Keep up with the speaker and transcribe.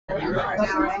An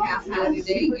hour and a half out of the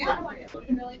day. Yeah.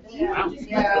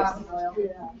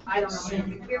 I don't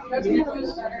know.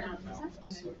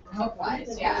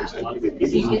 Health-wise, yeah.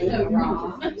 If you get the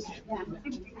raw. I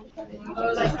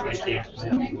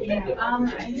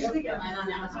usually get mine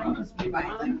on Amazon because we buy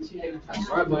like 2 different types.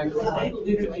 All right, Michael.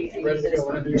 Ready to go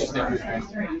whenever you're snapping.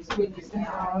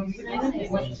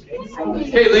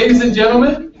 Hey, ladies and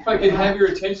gentlemen, if I could have your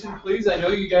attention, please. I know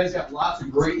you guys have lots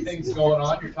of great things going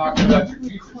on. You're talking about your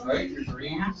futures, right? Your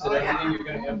dreams and everything you're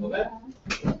going to implement.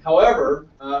 However,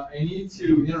 I need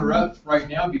to interrupt right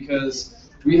now because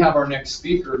we have our next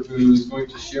speaker who's going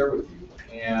to share with you.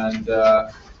 And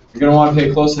you're going to want to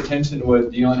pay close attention to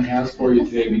what Dione has for you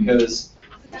today because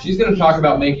she's going to talk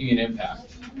about making an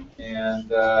impact.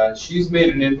 And she's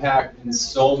made an impact in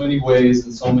so many ways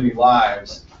and so many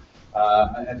lives.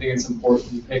 I think it's important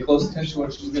to pay close attention to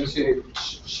what she's going to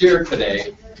share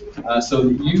today so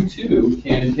that you too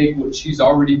can take what she's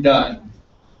already done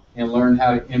and learn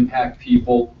how to impact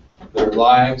people, their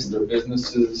lives, their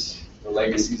businesses, their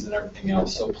legacies, and everything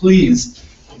else. So please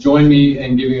join me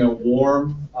in giving a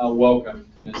warm welcome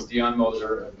to Ms. Dione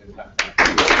Moser of Impact.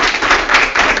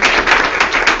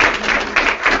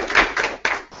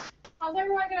 How's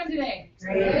everyone doing today?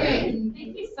 Great.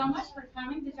 Thank you so much for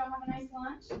coming. Did y'all have a nice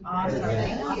lunch?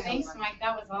 Awesome. Thanks, Mike.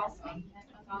 That was awesome.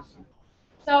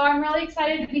 So I'm really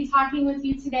excited to be talking with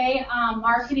you today.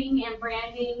 Marketing and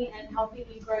branding and helping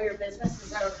you grow your business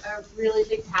is a really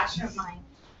big passion of mine.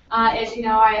 As you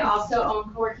know, I also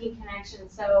own Co-working Connection.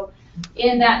 So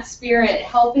in that spirit,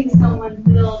 helping someone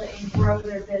build and grow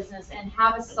their business and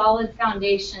have a solid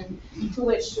foundation to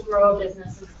which to grow a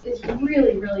business is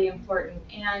really, really important.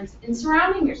 And in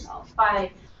surrounding yourself by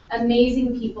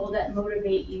amazing people that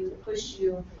motivate you, push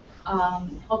you,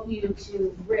 help you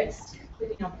to risk.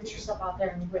 Put yourself out there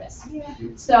and risk. Yeah.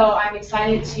 So I'm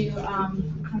excited to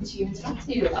come to you and talk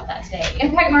to you about that today.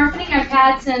 Impact marketing I've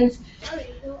had since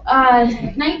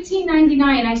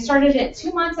 1999. I started it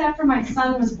 2 months after my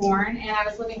son was born, and I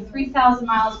was living 3,000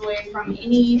 miles away from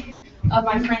any of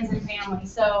my friends and family.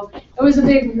 So it was a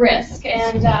big risk,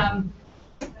 and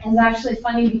it's actually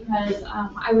funny because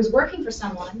I was working for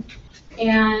someone,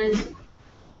 and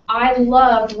I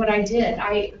loved what I did.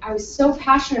 I was so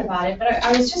passionate about it, but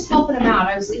I was just helping him out.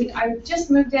 I just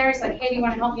moved there. He's like, hey, do you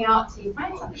want to help me out till you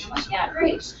find something? I'm like, yeah,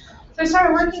 great. So I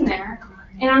started working there,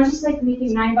 and I was just like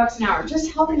making $9 an hour,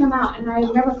 just helping him out. And I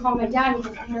remember calling my dad and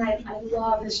he's like, man, I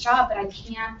love this job, but I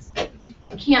can't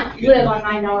live on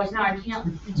 $9 an hour. I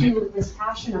can't do this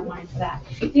passion of mine for that.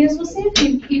 He goes, well, see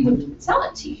if he would sell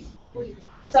it to you.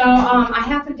 So I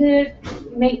happened to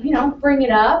bring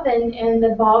it up, and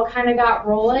the ball kind of got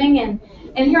rolling, and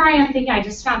here I am thinking I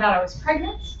just found out I was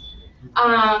pregnant,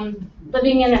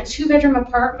 living in a 2-bedroom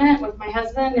apartment with my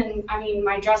husband, and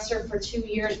my dresser for 2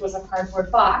 years was a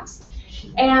cardboard box,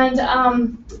 and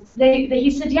he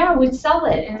said, yeah, we'd sell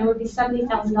it, and it would be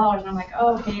 $70,000, and I'm like,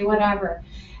 oh, okay, whatever,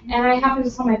 and I happened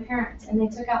to tell my parents, and they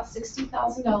took out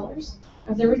 $60,000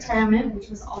 of their retirement, which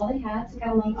was all they had, took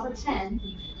out a loan for 10,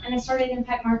 and I started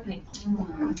Impact Marketing.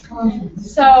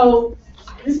 So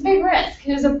it was a big risk.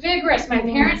 It was a big risk. My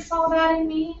parents saw that in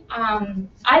me.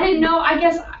 I didn't know. I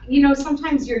guess,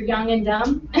 sometimes you're young and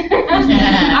dumb.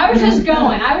 I was just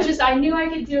going. I knew I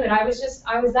could do it. I was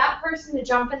that person to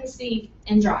jump in the seat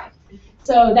and drive.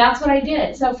 So that's what I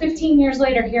did. So 15 years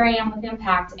later, here I am with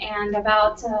Impact. And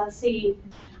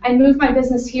I moved my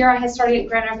business here. I had started in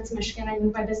Grand Rapids, Michigan. I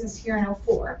moved my business here in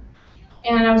 2004.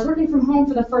 And I was working from home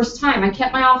for the first time. I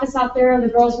kept my office out there. The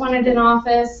girls wanted an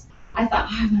office. I thought,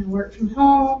 I'm going to work from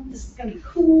home. This is going to be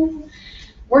cool.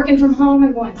 Working from home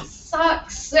and going, this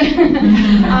sucks.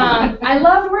 I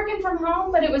loved working from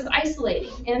home, but it was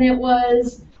isolating. And it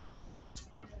was,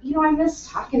 I miss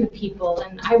talking to people.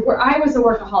 And I was a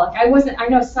workaholic. I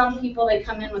know some people, they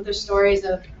come in with their stories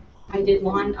of, I did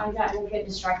laundry. I get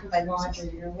distracted by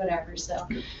laundry or whatever. So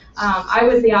I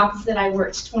was the opposite. I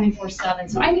worked 24/7,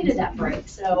 so I needed that break.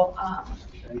 So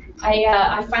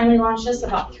I finally launched this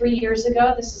about 3 years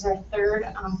ago. This is our third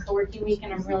co-working week,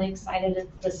 and I'm really excited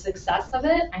at the success of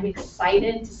it. I'm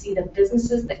excited to see the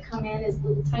businesses that come in as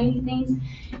little tiny things,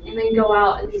 and then go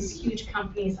out at these huge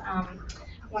companies.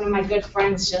 One of my good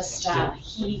friends just,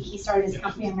 he started his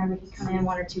company. I remember he'd come in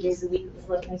 1 or 2 days a week with his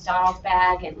little McDonald's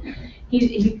bag, and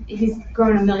he's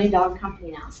grown $1 million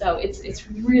company now. So it's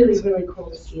really, really cool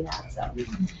to see that. So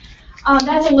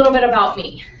that's a little bit about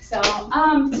me. So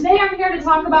today I'm here to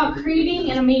talk about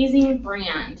creating an amazing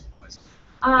brand.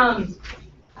 And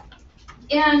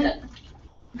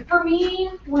for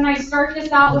me, when I start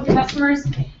this out with customers,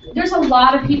 there's a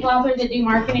lot of people out there that do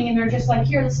marketing, and they're just like,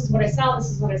 here, this is what I sell, this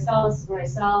is what I sell, this is what I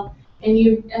sell. And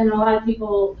a lot of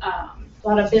people a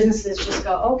lot of businesses just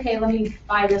go, okay, let me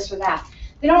buy this or that.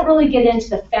 They don't really get into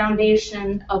the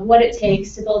foundation of what it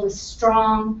takes to build a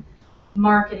strong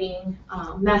marketing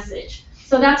message.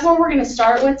 So that's what we're going to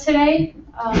start with today.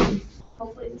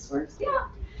 Hopefully this works. Yeah.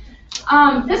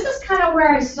 This is kind of where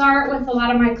I start with a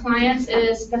lot of my clients,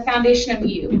 is the foundation of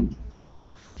you.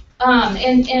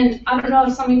 And I don't know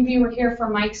if some of you were here for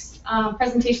Mike's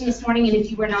presentation this morning, and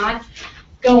if you were not,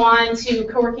 go on to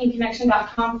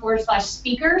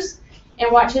coworkingconnection.com/speakers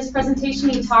and watch his presentation.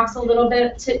 He talks a little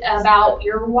bit about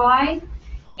your why.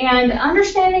 And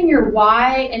understanding your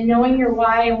why and knowing your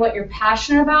why and what you're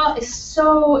passionate about is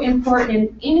so important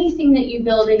in anything that you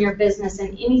build in your business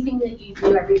and anything that you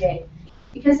do every day.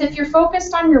 Because if you're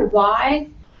focused on your why,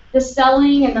 the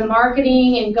selling and the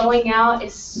marketing and going out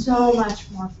is so much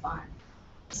more fun.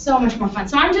 So much more fun.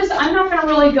 So I'm not going to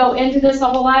really go into this a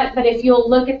whole lot, but if you'll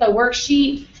look at the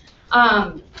worksheet,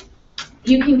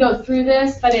 you can go through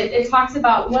this, but it talks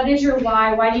about what is your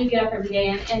why do you get up every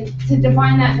day, and to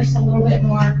define that just a little bit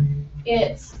more,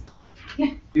 it's, yeah.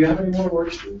 Do you have any more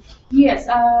worksheets? Yes,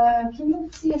 can you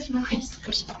see if my,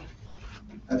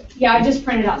 yeah, I just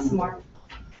printed out some more.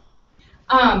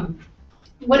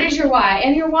 What is your why?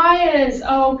 And your why is,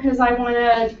 because I want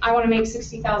to make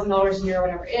 $60,000 a year or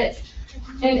whatever. And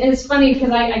it's funny because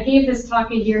I gave this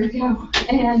talk a year ago,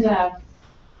 and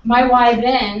my why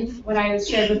then, when I was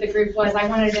shared with the group, was I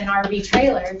wanted an RV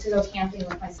trailer to go camping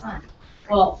with my son.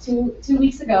 Well, two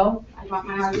weeks ago, I bought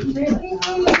my RV trailer.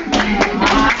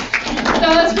 So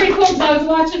that's pretty cool, because I was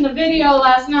watching the video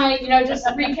last night, just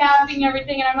recapping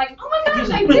everything, and I'm like, oh my gosh,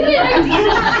 I did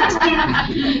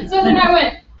it! So then I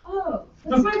went, oh,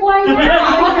 that's my why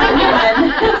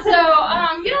now. So,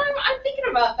 I'm thinking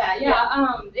about that,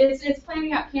 yeah. It's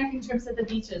planning out camping trips at the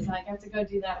beaches. I got to go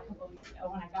do that a couple of weeks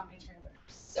ago when I got my trailer.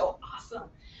 So awesome.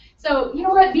 So, you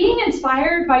know what, being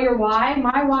inspired by your why,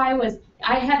 my why was,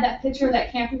 I had that picture of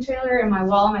that camping trailer in my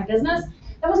wall in my business.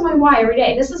 That was my why every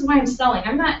day. This is why I'm selling.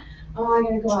 I'm not, I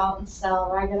gotta go out and sell,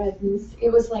 or I gotta do this.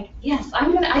 It was like, yes, I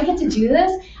get to do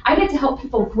this. I get to help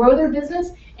people grow their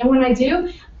business, and when I do,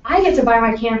 I get to buy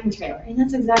my camping trailer, and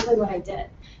that's exactly what I did.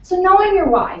 So knowing your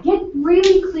why, get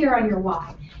really clear on your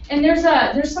why. And there's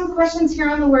some questions here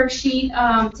on the worksheet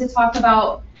to talk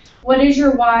about. What is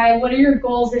your why? What are your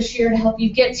goals this year to help you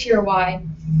get to your why?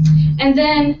 And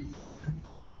then,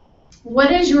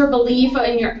 what is your belief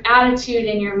and your attitude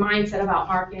and your mindset about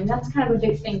marketing? That's kind of a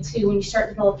big thing too when you start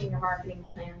developing your marketing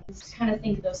plan. Just kind of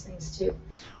think of those things too.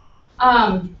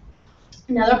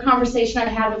 Another conversation I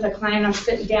had with a client, I'm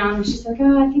sitting down and she's like,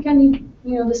 I think I need,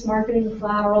 this marketing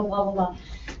collateral, blah, blah, blah.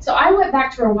 So I went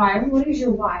back to her why. What is your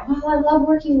why? Well, I love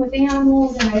working with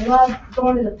animals, and I love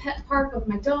going to the pet park with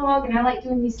my dog, and I like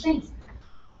doing these things.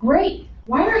 Great.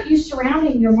 Why aren't you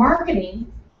surrounding your marketing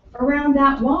around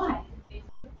that why?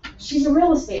 She's a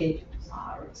real estate agent.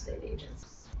 Not a real estate agent.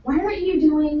 Why aren't you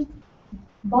doing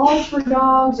balls for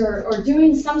dogs or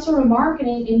doing some sort of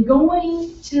marketing and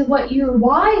going to what your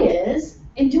why is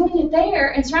and doing it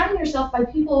there and surrounding yourself by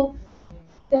people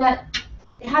that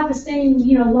have the same,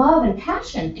 love and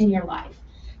passion in your life.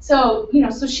 So,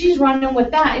 so she's running with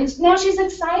that, and now she's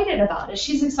excited about it.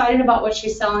 She's excited about what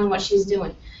she's selling, what she's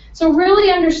doing. So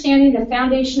really understanding the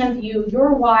foundation of you,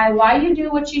 your why you do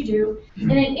what you do,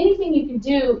 and in anything you can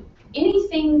do,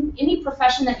 any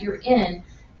profession that you're in,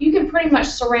 you can pretty much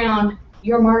surround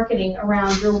your marketing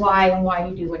around your why and why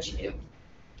you do what you do.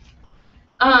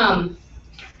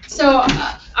 So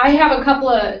I have a couple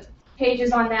of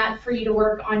pages on that for you to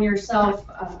work on yourself,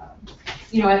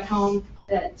 at home,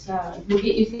 that will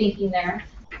get you thinking there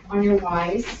on your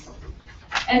whys.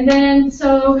 And then,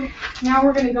 so now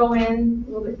we're going to go in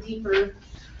a little bit deeper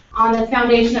on the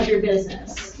foundation of your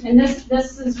business. And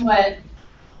this is what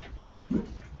you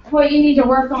need to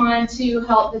work on to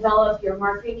help develop your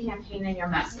marketing campaign and your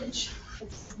message.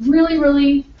 It's really,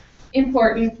 really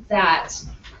important that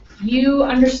you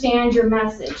understand your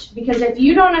message, because if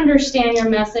you don't understand your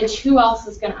message, who else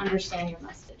is going to understand your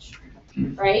message,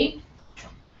 right?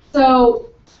 So,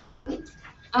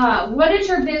 what is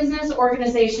your business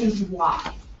organization's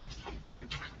why?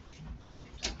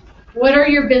 What are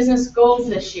your business goals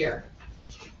this year?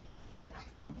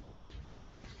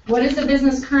 What is the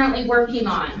business currently working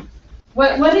on?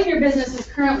 What in your business is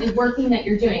currently working that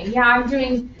you're doing? Yeah, I'm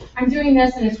doing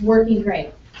this and it's working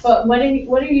great. But what are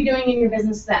you doing in your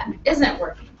business that isn't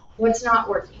working? What's not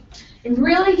working? And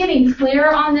really getting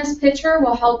clear on this picture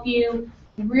will help you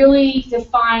really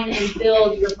define and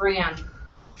build your brand.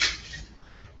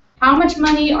 How much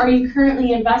money are you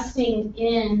currently investing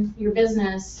in your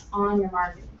business on your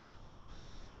marketing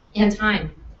and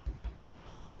time?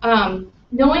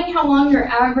 knowing how long your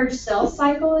average sales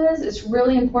cycle is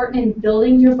really important in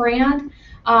building your brand.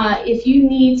 If you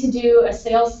need to do a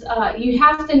sales, you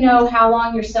have to know how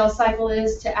long your sales cycle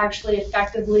is to actually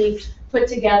effectively put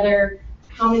together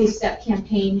how many step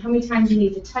campaign, how many times you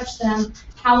need to touch them,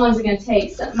 how long is it going to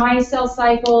take. So my sales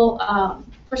cycle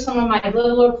for some of my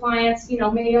littler clients, may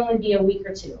only be a week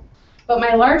or two. But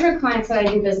my larger clients that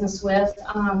I do business with,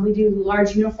 we do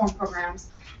large uniform programs.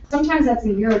 Sometimes that's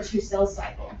a year or two sales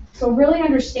cycle. So really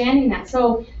understanding that.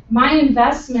 So my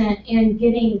investment in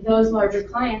getting those larger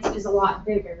clients is a lot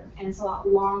bigger and it's a lot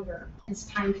longer. It's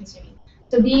time consuming.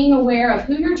 So being aware of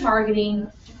who you're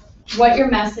targeting, what your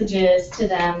message is to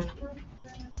them,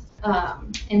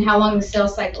 and how long the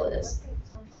sales cycle is.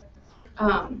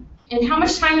 And how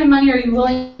much time and money are you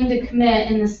willing to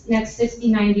commit in this next 60,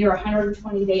 90, or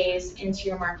 120 days into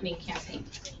your marketing campaign?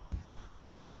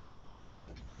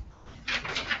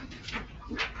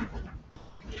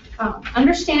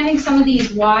 Understanding some of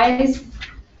these whys,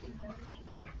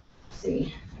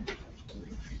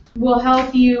 will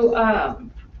help you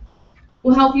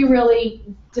really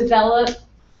develop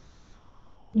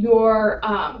your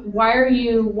why are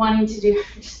you wanting to do.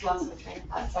 I just lost my train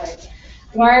of thought. Sorry.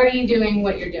 Why are you doing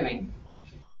what you're doing?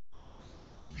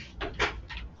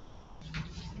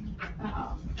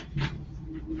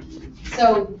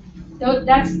 So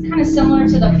that's kind of similar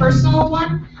to the personal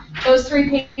one. Those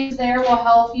 3 pages there will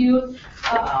help you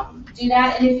do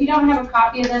that. And if you don't have a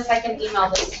copy of this, I can email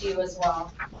this to you as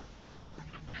well.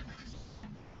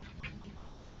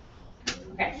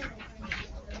 Okay.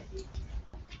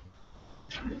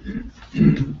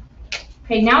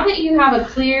 Okay, now that you have a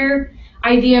clear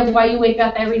idea of why you wake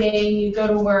up every day and you go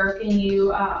to work and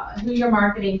you who you're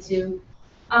marketing to,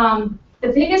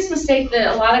 the biggest mistake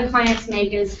that a lot of clients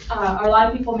make is, or a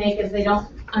lot of people make, is they don't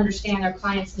understand their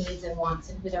clients' needs and wants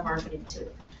and who they're marketing to.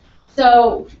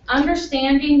 So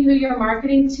understanding who you're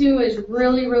marketing to is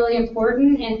really, really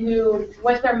important, and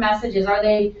what their message is. Are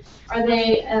they,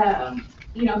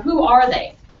 who are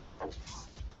they?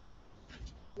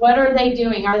 What are they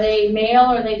doing? Are they male?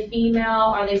 Are they female?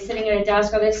 Are they sitting at a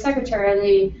desk? Are they secretary? Are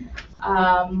they,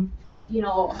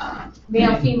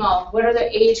 male, female? What are their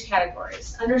age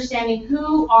categories? Understanding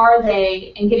who are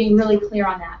they and getting really clear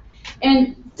on that.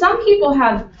 And some people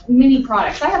have many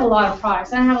products. I have a lot of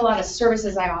products. I have a lot of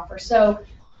services I offer. So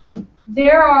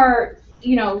there are,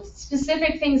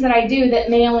 specific things that I do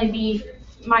that may only be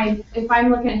if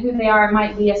I'm looking at who they are, it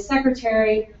might be a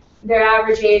secretary. Their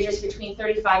average age is between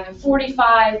 35 and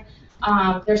 45.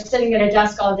 They're sitting at a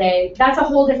desk all day. That's a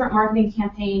whole different marketing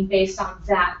campaign based on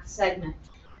that segment.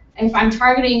 If I'm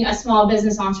targeting a small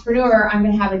business entrepreneur, I'm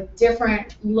going to have a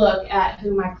different look at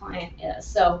who my client is.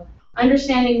 So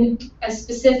understanding a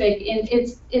specific, and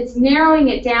it's narrowing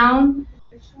it down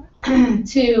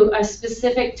to a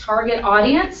specific target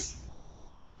audience.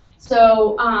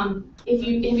 So if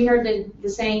you heard the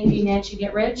saying, if you niche, you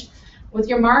get rich. With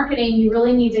your marketing, you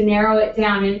really need to narrow it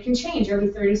down, and it can change every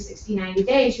 30, 60, 90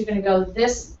 days. You're going to go,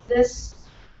 this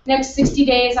next 60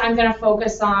 days, I'm going to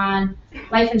focus on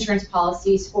life insurance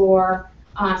policies for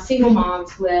single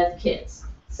moms with kids.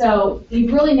 So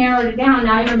you've really narrowed it down.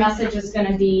 Now your message is going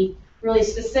to be really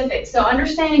specific. So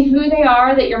understanding who they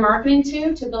are that you're marketing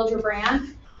to build your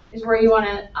brand is where you want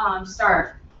to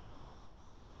start.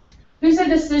 Who's a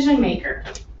decision maker?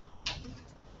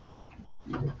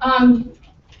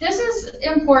 This is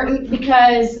important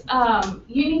because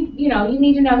you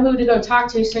need to know who to go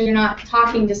talk to, so you're not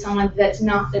talking to someone that's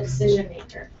not the decision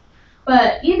maker.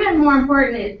 But even more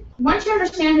important, once you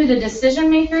understand who the decision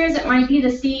maker is, it might be the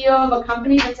CEO of a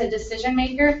company that's a decision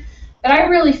maker. But I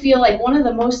really feel like one of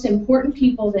the most important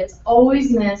people that's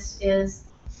always missed is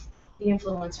the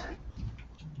influencer.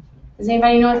 Does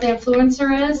anybody know what the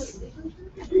influencer is?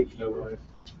 No.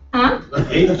 Huh?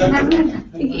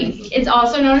 It's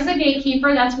also known as a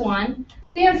gatekeeper. That's one.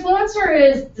 The influencer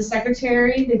is the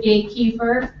secretary, the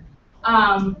gatekeeper.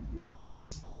 The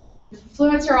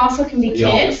influencer also can be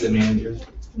kids. The managers.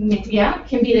 Yeah,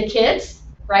 can be the kids,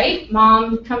 right?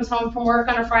 Mom comes home from work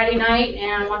on a Friday night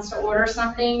and wants to order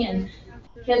something, and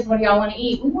kids, what do y'all want to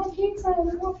eat? We want pizza.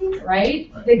 We want pizza, right?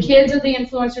 The kids are the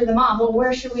influencer of the mom. Well,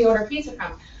 where should we order pizza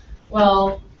from?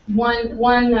 Well,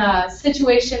 one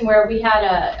situation where we had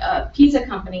a pizza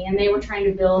company and they were trying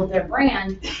to build their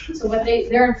brand. So what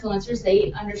their influencers,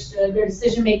 they understood their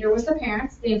decision maker was the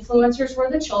parents, the influencers were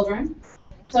the children.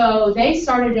 So they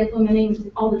started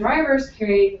implementing, all the drivers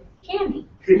carried candy.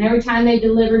 And every time they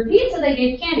delivered pizza, they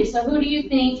gave candy. So who do you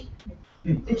think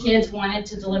the kids wanted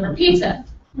to deliver pizza?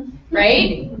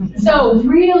 Right? So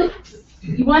really,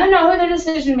 you want to know who the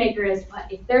decision maker is,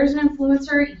 but if there's an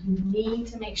influencer, you need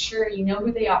to make sure you know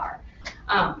who they are.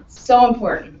 So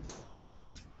important.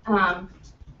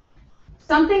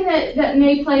 Something that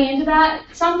may play into that,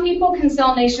 some people can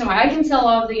sell nationwide. I can sell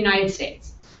all over the United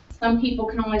States. Some people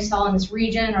can only sell in this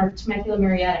region or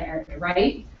Temecula-Murrieta area,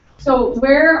 right? So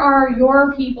where are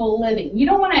your people living? You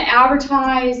don't want to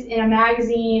advertise in a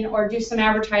magazine or do some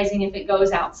advertising if it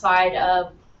goes outside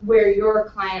of where your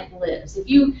client lives. If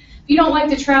you don't like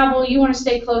to travel, you want to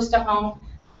stay close to home,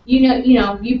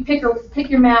 you pick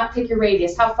your map, pick your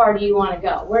radius. How far do you want to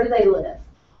go? Where do they live?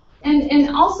 And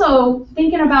also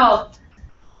thinking about,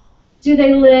 do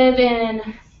they live in,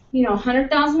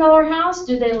 $100,000 house?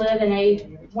 Do they live in a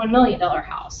 $1 million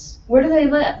house? Where do they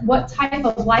live? What type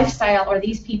of lifestyle are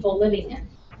these people living in?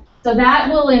 So that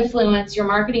will influence your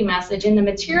marketing message and the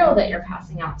material that you're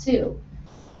passing out too.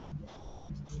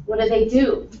 What do they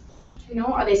do?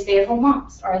 Are they stay-at-home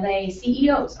moms? Are they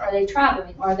CEOs? Are they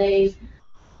traveling? Are they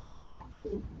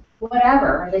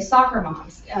whatever? Are they soccer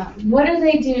moms? What do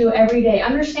they do every day?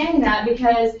 Understanding that,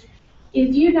 because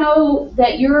if you know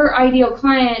that your ideal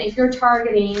client, if you're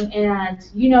targeting and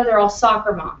they're all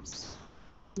soccer moms,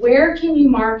 where can you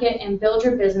market and build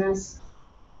your business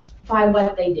by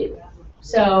what they do?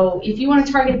 So if you want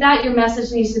to target that, your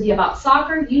message needs to be about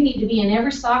soccer. You need to be in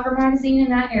every soccer magazine in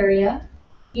that area.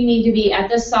 You need to be at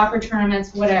the soccer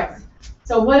tournaments, whatever.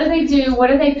 So what do they do?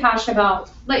 What are they passionate about?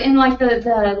 Like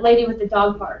the lady with the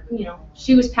dog park,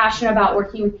 she was passionate about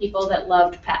working with people that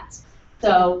loved pets.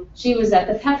 So she was at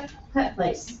the pet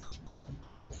place.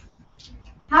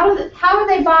 How do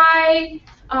they buy,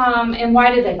 and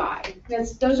why do they buy?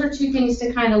 Those are two things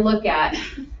to kind of look at.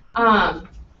 Are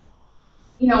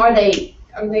they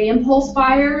impulse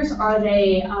buyers? Are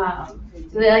they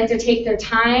do they like to take their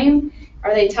time?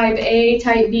 Are they type A,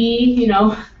 type B?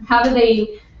 How do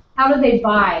they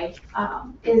buy?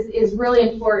 Is really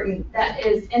important.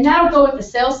 And that'll go with the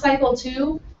sales cycle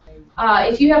too.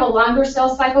 If you have a longer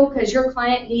sales cycle because your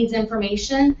client needs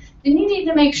information, then you need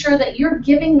to make sure that you're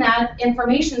giving that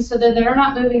information so that they're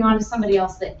not moving on to somebody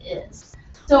else that is.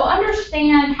 So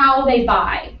understand how they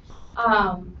buy.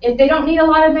 If they don't need a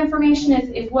lot of information,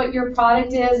 if what your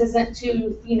product isn't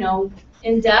too,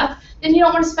 in depth, then you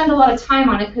don't want to spend a lot of time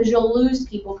on it because you'll lose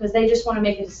people because they just want to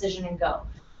make a decision and go.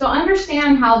 So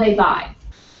understand how they buy.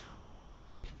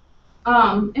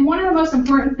 And one of the most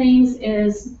important things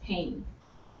is pain.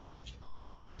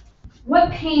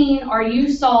 What pain are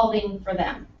you solving for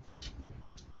them?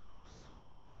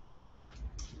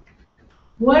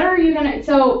 What are you going to,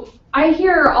 so I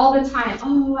hear all the time,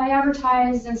 oh, I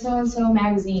advertised in so-and-so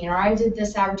magazine, or I did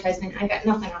this advertisement, I got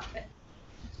nothing out of it.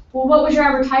 Well, what was your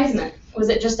advertisement? Was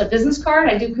it just a business card?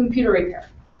 I do computer repair.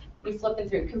 We flipping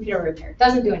through computer repair.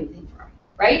 Doesn't do anything for them,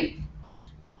 right?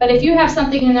 But if you have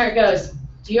something in there that goes,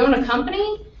 do you own a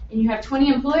company and you have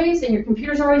 20 employees and your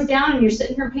computer's always down and you're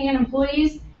sitting here paying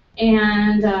employees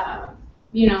and,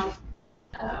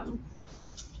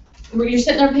 you're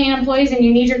sitting there paying employees and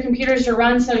you need your computers to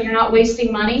run so you're not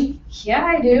wasting money? Yeah,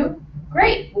 I do.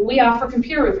 Great. Well, we offer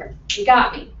computer repair. You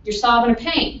got me. You're solving a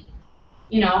pain.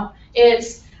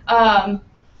 It's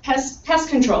pest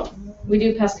control. We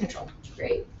do pest control.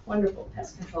 Great. Wonderful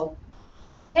pest control.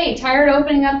 Hey, tired of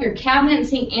opening up your cabinet and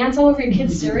seeing ants all over your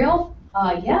kids' cereal?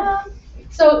 Yeah.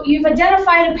 So you've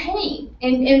identified a pain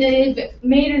and they've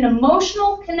made an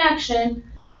emotional connection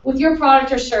with your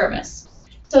product or service.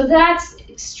 So that's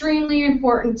extremely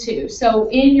important too. So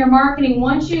in your marketing,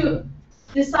 once you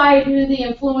decide who the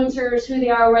influencers, who they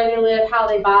are, where they live, how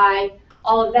they buy,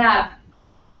 all of that,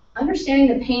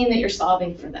 understanding the pain that you're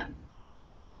solving for them.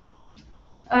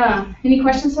 Any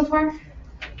questions so far?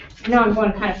 I know I'm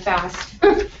going kind of fast.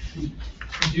 Could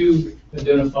you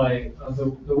identify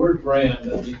the word brand?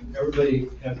 I mean, everybody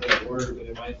has that word, but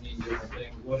it might mean different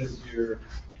things. What is your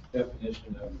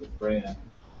definition of the brand?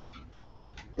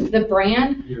 The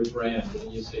brand? Your brand.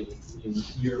 When you say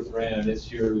your brand,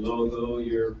 it's your logo,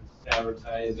 your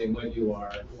advertising, what you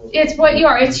are. It's what you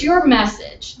are. It's your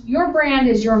message. Your brand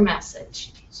is your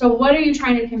message. So what are you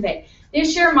trying to convey?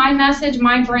 This year, my message,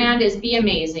 my brand is be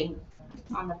amazing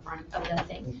on the front of the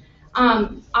thing.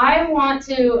 I want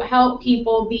to help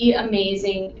people be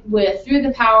amazing through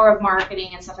the power of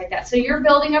marketing and stuff like that. So you're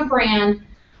building a brand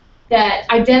that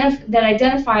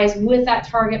identifies with that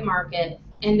target market,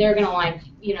 and they're gonna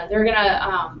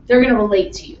they're gonna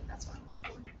relate to you. That's why.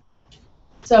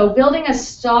 So building a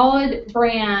solid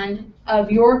brand of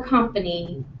your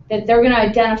company that they're gonna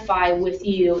identify with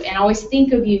you and always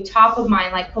think of you top of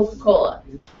mind, like Coca-Cola.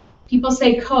 People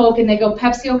say Coke and they go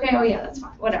Pepsi. Okay, oh yeah, that's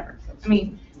fine, whatever. I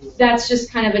mean, that's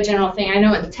just kind of a general thing. I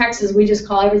know in Texas we just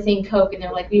call everything Coke, and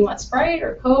they're like, "Do you want Sprite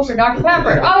or Coke or Dr.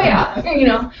 Pepper?" Oh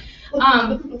yeah,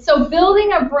 So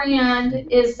building a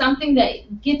brand is something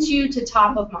that gets you to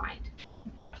top of mind.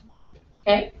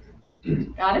 Okay?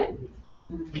 Got it?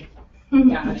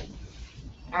 Got it.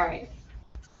 All right.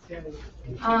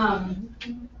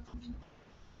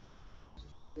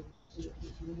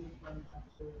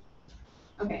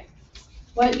 Okay.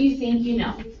 What do you think you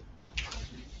know?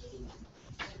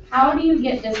 How do you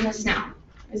get business now?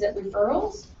 Is it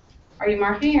referrals? Are you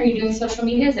marketing? Are you doing social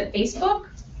media? Is it Facebook?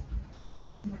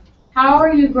 How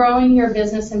are you growing your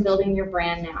business and building your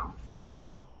brand now?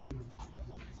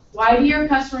 Why do your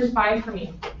customers buy from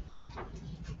you?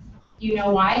 Do you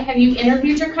know why? Have you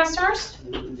interviewed your customers?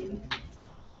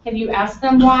 Have you asked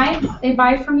them why they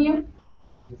buy from you?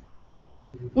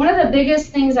 One of the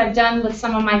biggest things I've done with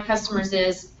some of my customers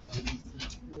is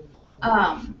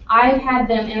I've had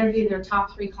them interview their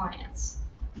top 3 clients.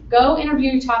 Go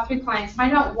interview your top 3 clients,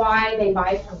 find out why they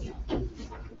buy from you.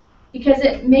 Because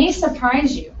it may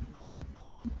surprise you.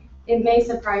 It may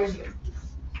surprise you.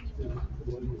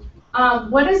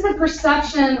 What is the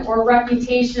perception or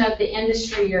reputation of the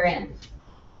industry you're in?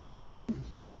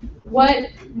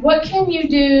 What can you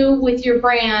do with your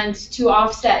brand to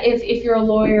offset, if you're a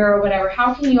lawyer or whatever,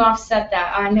 how can you offset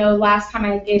that? I know last time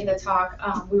I gave the talk,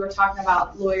 we were talking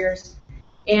about lawyers,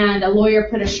 and a lawyer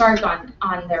put a shark on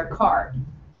their card.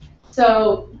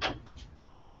 So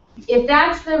if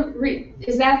that's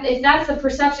the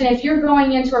perception, if you're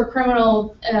going into a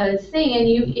criminal thing and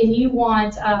you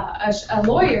want a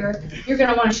lawyer, you're going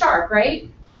to want a shark, right?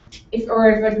 Or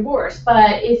a divorce.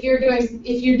 But if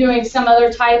you're doing some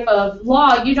other type of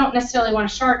law, you don't necessarily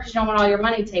want a shark because you don't want all your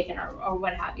money taken or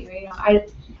what have you. You know,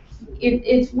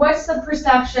 it's what's the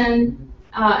perception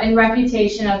and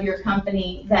reputation of your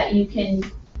company that you can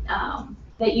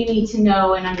that you need to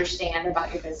know and understand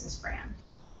about your business brand.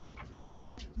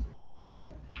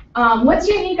 What's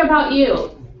unique about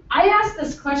you? I ask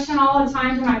this question all the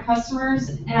time to my customers,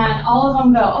 and all of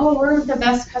them go, "Oh, we're the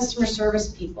best customer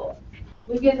service people.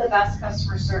 We get the best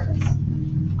customer service."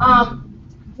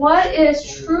 What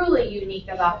is truly unique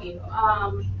about you?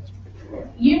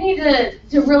 You need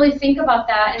to really think about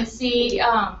that and see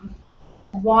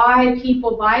why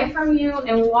people buy from you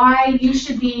and why you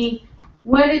should be,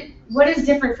 what is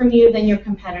different from you than your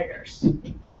competitors?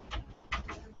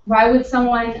 Why would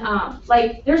someone,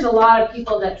 like, there's a lot of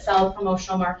people that sell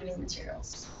promotional marketing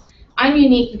materials. I'm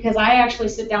unique because I actually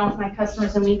sit down with my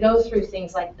customers and we go through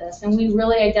things like this and we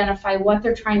really identify what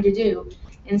they're trying to do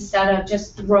instead of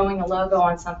just throwing a logo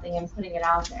on something and putting it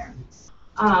out there.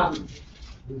 I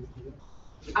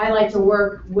like to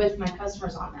work with my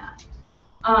customers on that.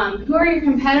 Who are your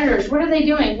competitors? What are they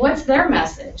doing? What's their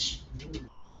message?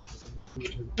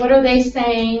 What are they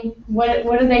saying? What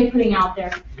are they putting out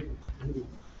there?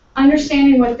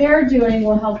 Understanding what they're doing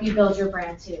will help you build your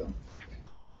brand too.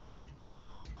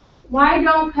 Why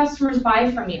don't customers buy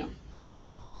from you?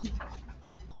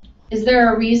 Is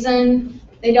there a reason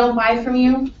they don't buy from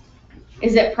you?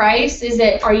 Is it price?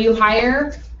 Are you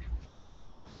higher?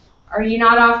 Are you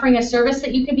not offering a service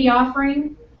that you could be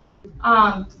offering?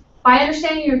 By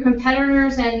understanding your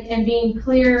competitors and being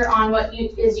clear on what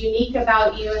is unique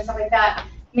about you and stuff like that,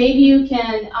 maybe you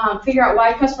can figure out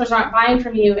why customers aren't buying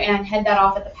from you and head that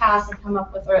off at the pass and come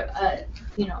up with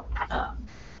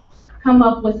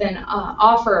an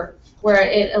offer where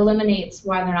it eliminates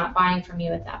why they're not buying from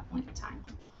you at that point in time.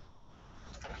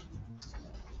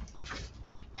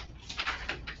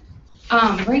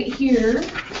 Right here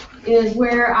is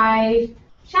where I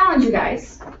challenge you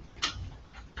guys.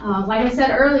 Like I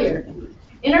said earlier,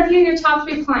 interview your top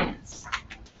 3 clients.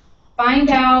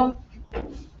 Find out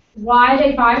why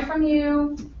they buy from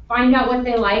you. Find out what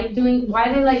they like doing,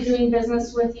 why they like doing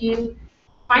business with you.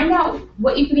 Find out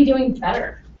what you could be doing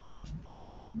better.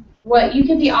 What you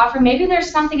could be offering. Maybe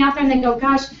there's something out there and they go,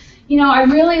 gosh, you know, I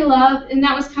really love, and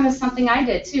that was kind of something I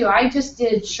did too. I just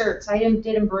did shirts. I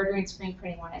did embroidery and screen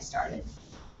printing when I started.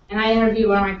 And I interviewed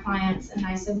one of my clients and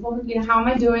I said, well, you know, how am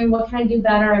I doing? What can I do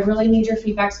better? I really need your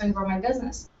feedback so I can grow my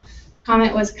business.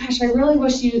 Comment was, gosh, I really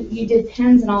wish you did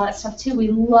pens and all that stuff too. We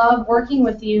love working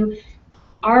with you.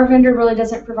 Our vendor really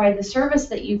doesn't provide the service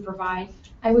that you provide.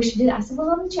 I wish you did. I said, well,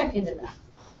 let me check into that.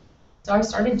 So I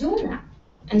started doing that.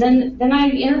 And then I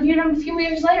interviewed them a few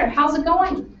years later. How's it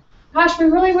going? Gosh, we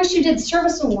really wish you did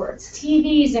service awards,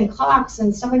 TVs and clocks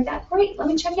and stuff like that. Great, let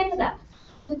me check into that.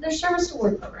 Their service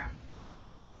award program.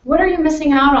 What are you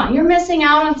missing out on? You're missing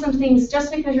out on some things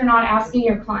just because you're not asking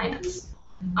your clients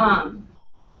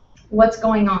what's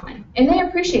going on. And they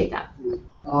appreciate that.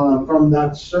 From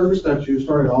that service that you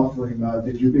started offering,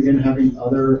 did you begin having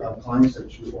other clients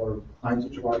that you've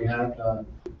already had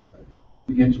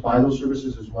begin to buy those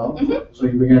services as well? Mm-hmm. So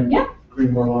you began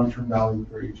creating more long-term value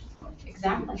for each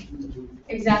Exactly.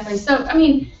 Exactly. So, I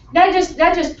mean, that just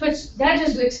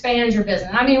expands your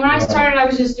business. I mean, when I started, I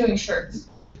was just doing shirts.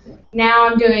 Now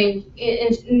I'm doing,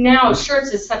 now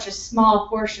shirts is such a small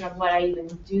portion of what I even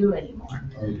do anymore.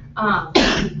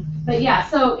 But yeah,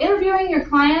 so interviewing your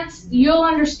clients,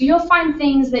 you'll find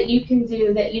things that you can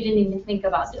do that you didn't even think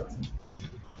about doing.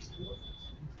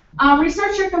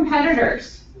 Research your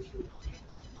competitors.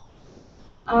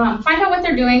 Find out what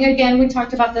they're doing. Again, we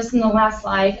talked about this in the last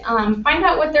slide. Find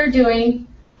out what they're doing.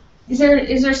 Is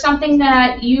there something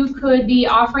that you could be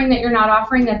offering that you're not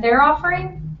offering that they're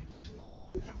offering?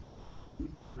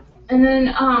 And then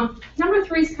number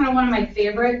 3 is kind of one of my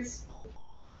favorites.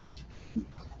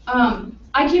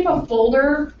 I keep a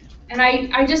folder, and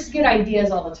I just get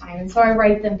ideas all the time, and so I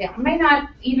write them down. It might not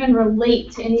even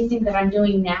relate to anything that I'm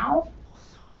doing now,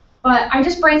 but I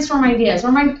just brainstorm ideas,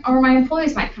 or my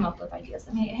employees might come up with ideas.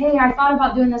 I mean, hey, I thought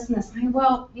about doing this and this. I mean,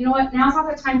 well, you know what? Now's not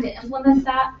the time to implement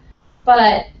that,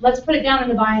 but let's put it down in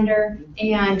the binder,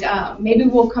 and maybe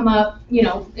we'll come up, you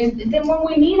know, and then when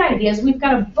we need ideas, we've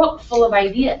got a book full of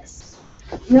ideas.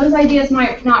 And those ideas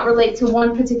might not relate to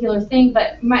one particular thing,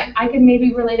 but I could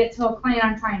maybe relate it to a client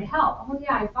I'm trying to help. Oh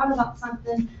yeah, I thought about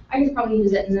something. I could probably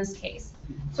use it in this case.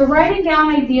 So writing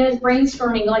down ideas,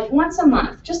 brainstorming, like once a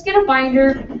month. Just get a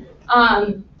binder.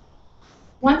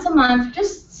 Once a month,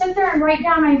 just sit there and write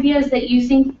down ideas that you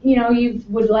think, you know, you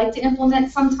would like to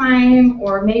implement sometime,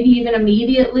 or maybe even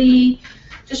immediately.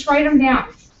 Just write them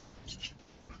down.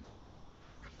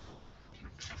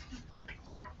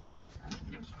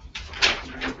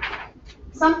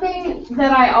 Something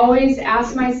that I always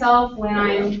ask myself when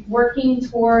I'm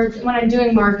when I'm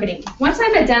doing marketing, once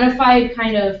I've identified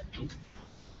kind of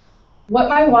what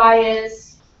my why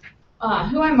is,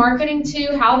 who I'm marketing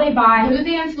to, how they buy, who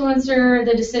the influencer,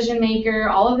 the decision maker,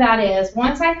 all of that is,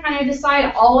 once I kind of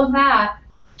decide all of that,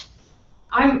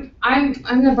 I'm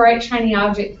the bright, shiny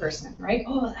object person, right?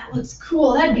 Oh, that looks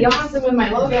cool. That'd be awesome with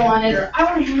my logo on it, or I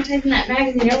want to advertise in that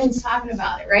magazine. Everyone's talking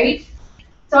about it, right?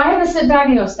 So I have to sit back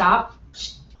and go, stop.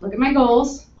 Look at my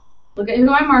goals, look at who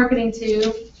I'm marketing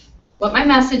to, what my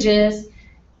message is.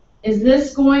 Is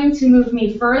this going to move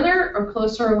me further or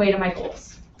closer away to my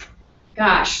goals?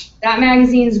 Gosh, that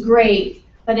magazine's great,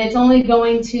 but it's only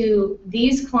going to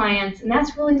these clients, and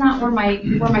that's really not where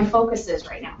my focus is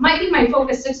right now. Might be my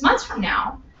focus 6 months from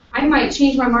now. I might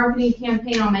change my marketing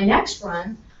campaign on my next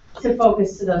run to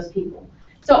focus to those people.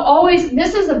 So always,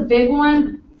 this is a big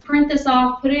one. Print this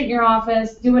off, put it in your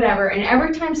office, do whatever, and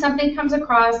every time something comes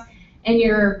across and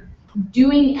you're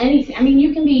doing anything, I mean,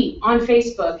 you can be on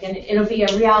Facebook and it'll be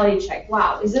a reality check.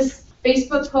 Wow, is this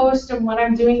Facebook post and what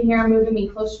I'm doing here moving me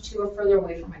closer to or further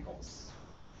away from my goals?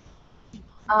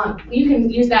 You can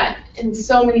use that in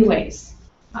so many ways.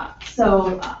 That's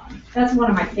one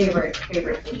of my favorite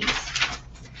things.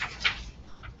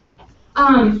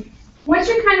 Once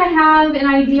you kind of have an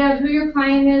idea of who your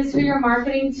client is, who you're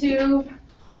marketing to,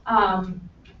 and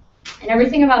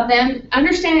everything about them,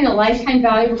 understanding the lifetime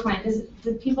value of a client.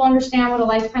 Do people understand what a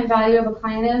lifetime value of a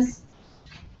client is?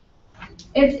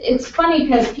 It's funny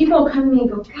because people come to me and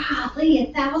go,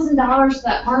 golly, $1,000 for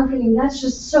that marketing, that's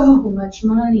just so much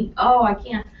money. Oh,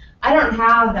 I don't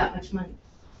have that much money.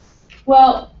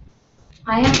 Well,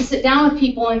 I have to sit down with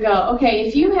people and go, okay,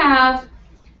 if you have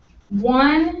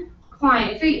one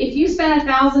client, if you spend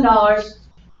 $1,000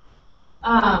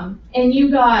 and you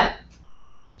got,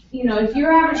 you know, if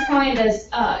your average client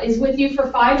is with you for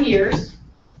 5 years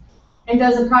and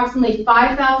does approximately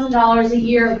 $5,000 a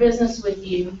year of business with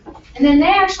you, and then they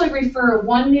actually refer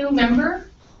one new member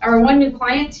or one new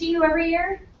client to you every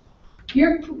year,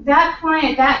 that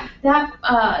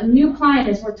new client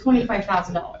is worth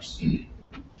 $25,000.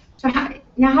 So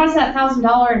now how does that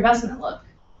 $1,000 investment look?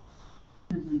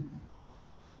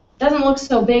 Doesn't look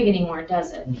so big anymore,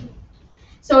 does it?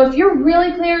 So if you're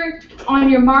really clear on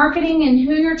your marketing and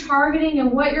who you're targeting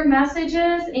and what your message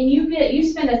is, and you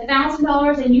spend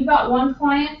 $1,000 and you got one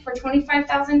client for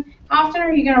 $25,000, how often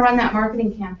are you going to run that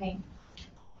marketing campaign?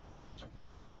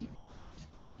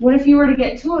 What if you were to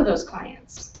get 2 of those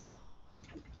clients?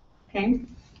 Okay.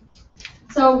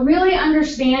 So really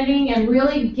understanding and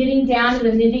really getting down to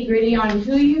the nitty-gritty on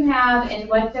who you have and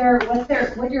what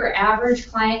your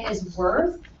average client is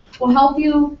worth will help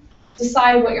you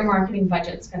decide what your marketing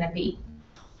budget's going to be.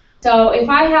 So if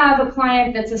I have a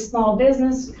client that's a small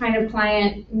business kind of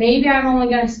client, maybe I'm only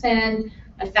going to spend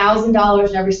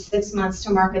 $1,000 every 6 months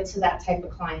to market to that type of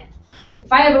client.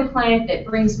 If I have a client that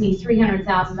brings me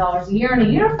 $300,000 a year in a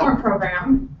uniform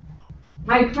program,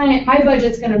 my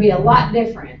budget's going to be a lot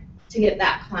different to get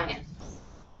that client.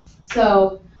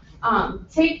 So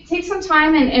Take some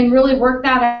time and really work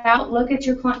that out. Look at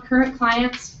your current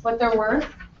clients, what they're worth.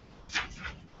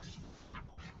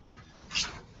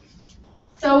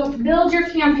 So build your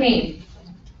campaign.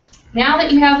 Now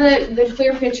that you have the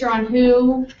clear picture on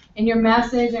who and your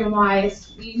message and why,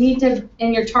 you need to,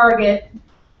 and your target,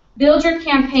 build your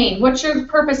campaign. What's your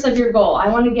purpose of your goal? I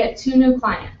want to get 2 new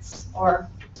clients or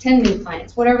 10 new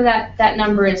clients, whatever that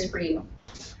number is for you.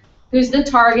 Who's the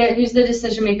target? Who's the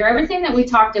decision maker? Everything that we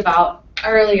talked about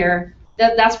earlier,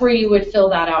 that's where you would fill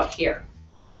that out here.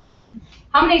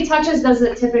 How many touches does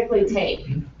it typically take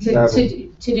to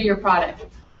do your product?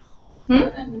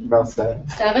 About 7.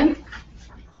 7?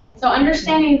 So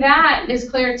understanding that is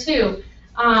clear too.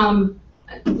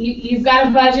 You've got a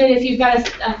budget. If you've got a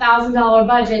 $1,000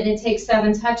 budget and it takes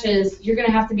 7 touches, you're going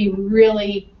to have to be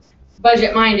really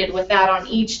budget-minded with that on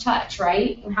each touch,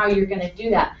 right? And how you're going to do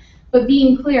that. But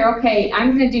being clear, okay,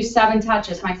 I'm going to do 7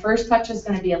 touches. My first touch is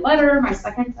going to be a letter. My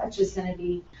second touch is going to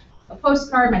be a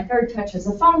postcard. My third touch is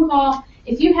a phone call.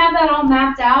 If you have that all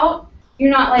mapped out,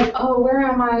 you're not like, oh, where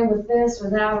am I with this or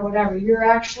that or whatever. You've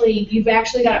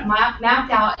actually got it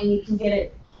mapped out and you can get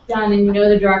it done and you know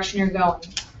the direction you're going.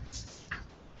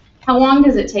 How long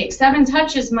does it take? 7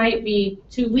 touches might be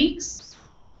 2 weeks.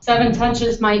 7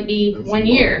 touches might be 1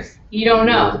 year. You don't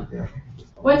know.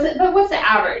 What's the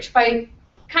average? By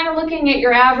kind of looking at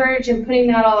your average and putting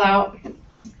that all out.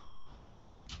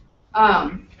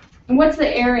 And what's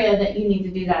the area that you need to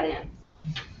do that in?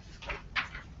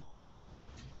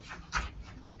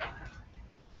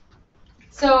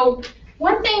 So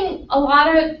one thing a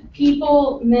lot of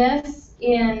people miss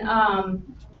in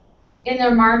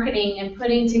their marketing and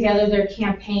putting together their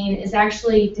campaign is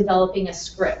actually developing a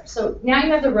script. So now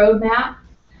you have the roadmap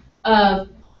of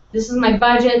this is my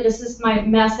budget, this is my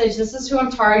message, this is who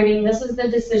I'm targeting, this is the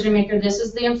decision maker, this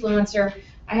is the influencer.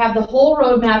 I have the whole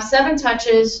roadmap, 7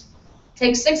 touches,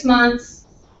 takes 6 months,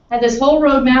 have this whole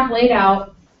roadmap laid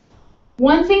out.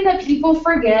 One thing that people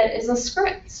forget is a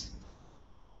script.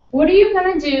 What are you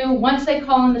going to do once they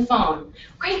call on the phone?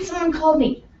 Great, someone called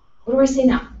me. What do I say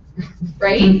now?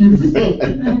 Right?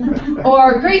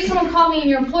 Or great, someone called me and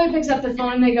your employee picks up the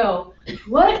phone and they go,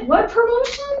 what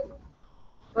promotion?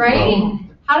 Right?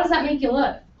 How does that make you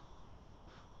look?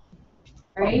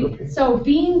 Right? So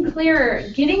being clear,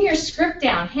 getting your script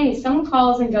down. Hey, someone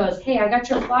calls and goes, hey, I got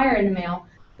your flyer in the mail.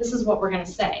 This is what we're going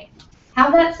to say.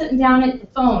 Have that sitting down at the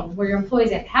phone where your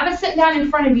employee's at. Have it sitting down in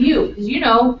front of you because you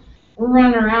know we're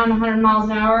running around 100 miles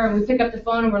an hour and we pick up the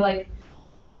phone and we're like,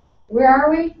 where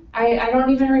are we? I don't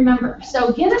even remember.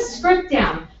 So get a script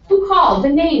down. Who called? The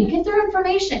name. Get their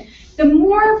information. The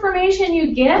more information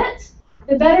you get,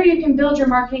 the better you can build your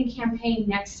marketing campaign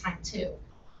next time too.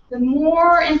 The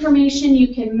more information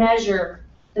you can measure,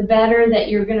 the better that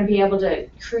you're going to be able to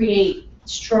create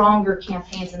stronger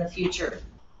campaigns in the future.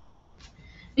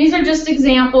 These are just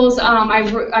examples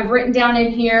I've written down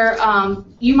in here.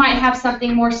 You might have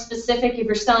something more specific. If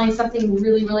you're selling something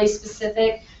really, really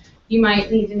specific, you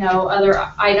might need to know other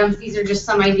items. These are just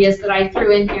some ideas that I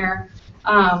threw in here.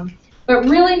 But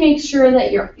really make sure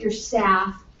that your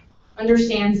staff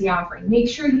understands the offering. Make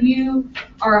sure you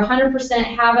are 100%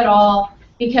 have it all,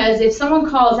 because if someone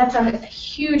calls, that's a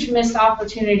huge missed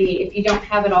opportunity if you don't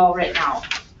have it all right now.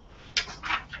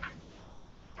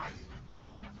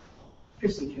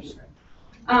 Procedures.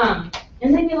 And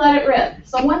then you let it rip.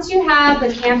 So once you have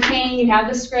the campaign, you have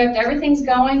the script, everything's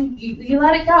going, you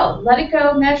let it go. Let it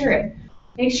go, measure it.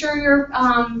 Make sure you're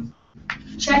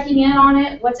checking in on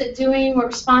it. What's it doing? What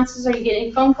responses are you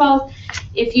getting? Phone calls?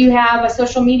 If you have a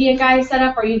social media guy set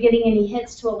up, are you getting any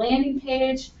hits to a landing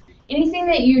page? Anything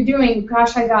that you're doing,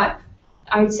 gosh,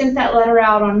 I sent that letter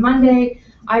out on Monday.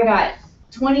 I got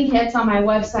 20 hits on my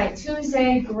website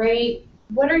Tuesday. Great.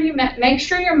 What are you? Make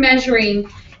sure you're measuring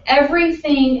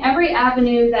everything, every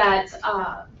avenue that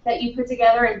that you put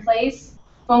together in place.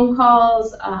 Phone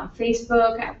calls,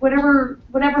 Facebook,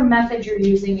 whatever method you're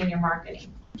using in your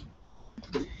marketing.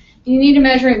 You need to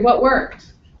measure what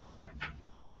worked,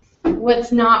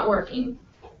 what's not working.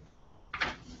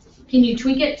 Can you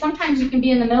tweak it? Sometimes you can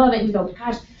be in the middle of it and go,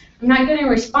 gosh, I'm not getting a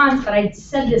response, but I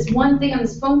said this one thing on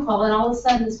this phone call, and all of a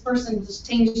sudden this person just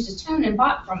changed his tune and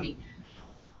bought from me.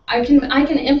 I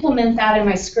can implement that in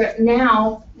my script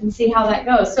now and see how that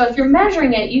goes. So if you're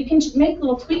measuring it, you can make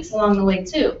little tweaks along the way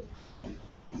too.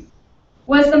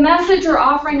 Was the message or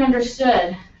offering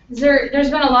understood? There's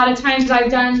been a lot of times I've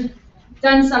done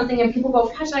something and people go,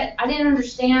 gosh, I didn't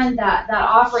understand that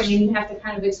offering, and you have to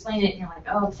kind of explain it, and you're like,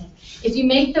 oh, okay. If you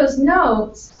make those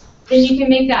notes, then you can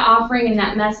make that offering and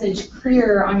that message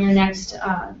clearer on your next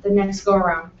the next go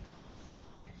around.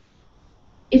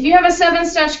 If you have a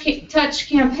 7-touch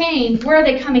campaign, where are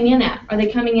they coming in at? Are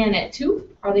they coming in at 2?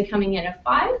 Are they coming in at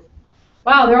 5?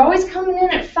 Wow, they're always coming in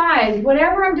at 5.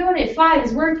 Whatever I'm doing at 5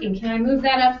 is working. Can I move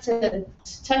that up to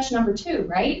touch number 2,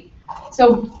 right?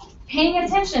 So paying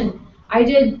attention. I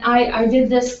did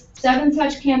this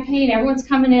 7-touch campaign. Everyone's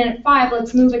coming in at 5.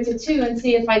 Let's move it to 2 and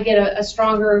see if I get a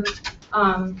stronger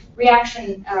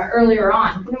reaction earlier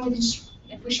on.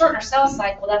 If we shorten our sales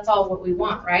cycle, that's all what we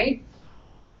want, right?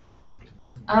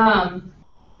 How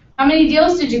many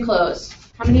deals did you close?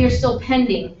 How many are still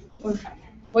pending?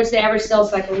 What's the average sales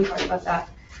cycle? We talked about that.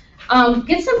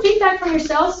 Get some feedback from your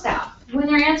sales staff. When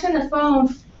they're answering the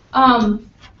phone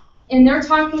and they're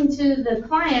talking to the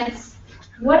clients,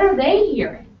 what are they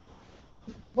hearing?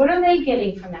 What are they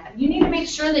getting from that? You need to make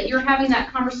sure that you're having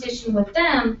that conversation with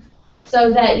them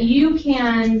so that you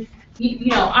can, you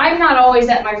know, I'm not always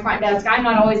at my front desk. I'm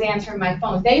not always answering my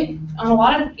phone. They, on a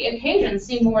lot of occasions,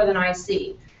 see more than I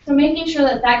see. So making sure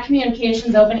that that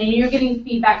communication's open and you're getting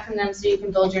feedback from them so you can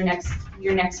build your next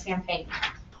campaign.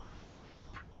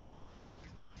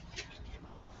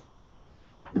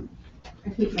 I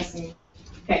keep missing.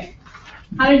 Okay.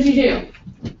 How did you do?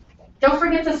 Don't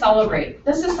forget to celebrate.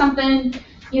 This is something,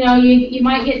 you know, you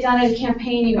might get done at a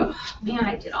campaign, you go, oh, man,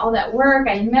 I did all that work,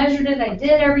 I measured it, I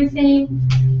did everything.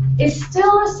 It's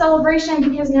still a celebration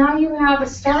because now you have a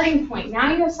starting point.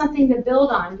 Now you have something to build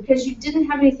on because you didn't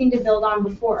have anything to build on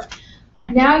before.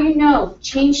 Now you know,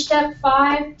 change step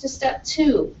 5 to step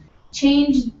 2.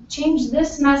 Change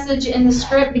this message in the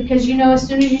script because you know as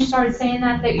soon as you started saying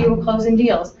that you were closing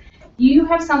deals. You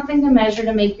have something to measure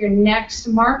to make your next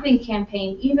marketing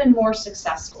campaign even more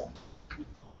successful.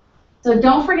 So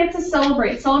don't forget to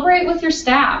celebrate. Celebrate with your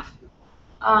staff.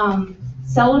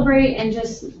 Celebrate and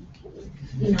just,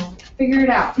 you know, figure it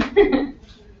out.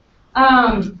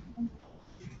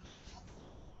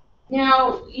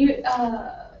 Now,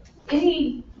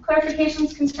 any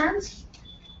clarifications, concerns,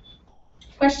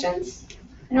 questions?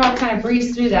 I know I kind of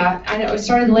breezed through that. I know it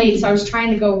started late, so I was trying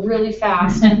to go really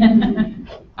fast.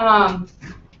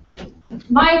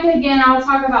 Mike, again, I'll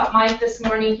talk about Mike this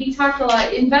morning. He talked a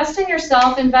lot. Invest in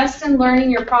yourself. Invest in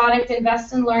learning your product.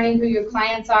 Invest in learning who your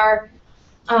clients are.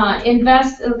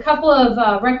 Invest. A couple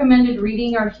of recommended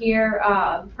reading are here.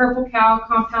 Purple Cow,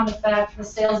 Compound Effect, The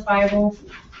Sales Bible.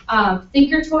 Think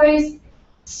Your Toys.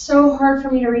 So hard for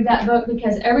me to read that book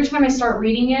because every time I start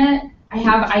reading it, I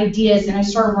have ideas and I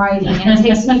start writing and it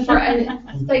takes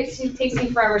me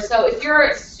forever. So if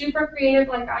you're super creative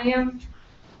like I am,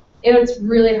 it's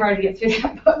really hard to get through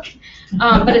that book.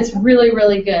 But it's really,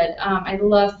 really good. I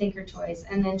love Think Your Toys.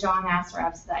 And then John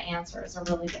Assaraf's The Answer is a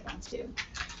really good one too.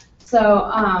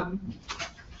 So I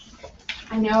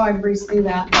know I breezed through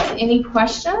that. Any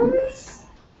questions?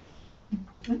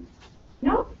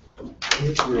 No?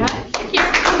 Yeah.